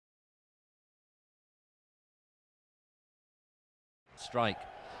strike.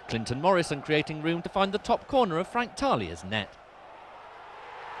 Clinton Morrison creating room to find the top corner of Frank Talia's net.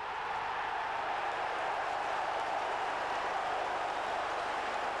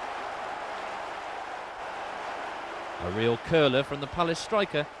 A real curler from the Palace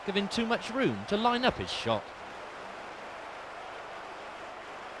striker, giving too much room to line up his shot.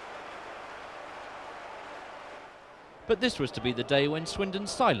 But this was to be the day when Swindon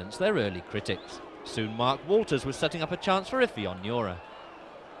silenced their early critics. Soon Mark Walters was setting up a chance for Iffy on Onuora.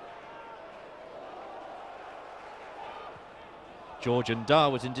 George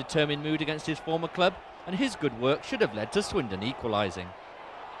Ndar was in determined mood against his former club, and his good work should have led to Swindon equalising.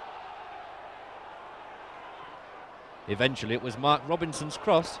 Eventually it was Mark Robinson's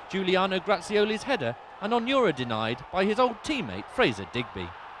cross, Giuliano Grazioli's header, and Onuora denied by his old teammate Fraser Digby.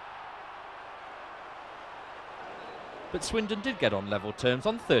 But Swindon did get on level terms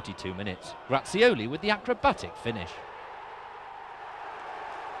on 32 minutes. Grazioli with the acrobatic finish.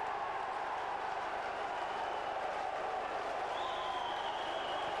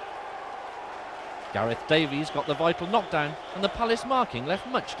 Gareth Davies got the vital knockdown, and the Palace marking left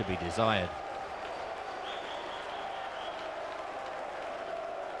much to be desired.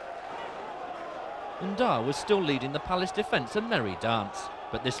 Ndar was still leading the Palace defence a merry dance,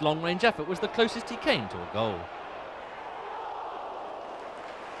 but this long-range effort was the closest he came to a goal.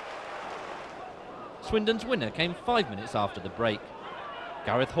 Swindon's winner came 5 minutes after the break.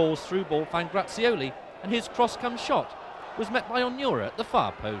 Gareth Hall's through ball found Grazioli, and his cross-come shot was met by Onuora at the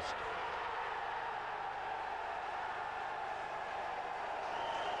far post.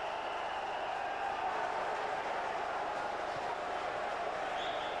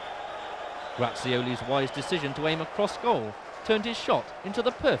 Grazioli's wise decision to aim a cross goal turned his shot into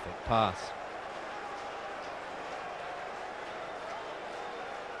the perfect pass.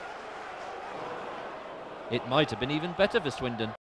 It might have been even better for Swindon,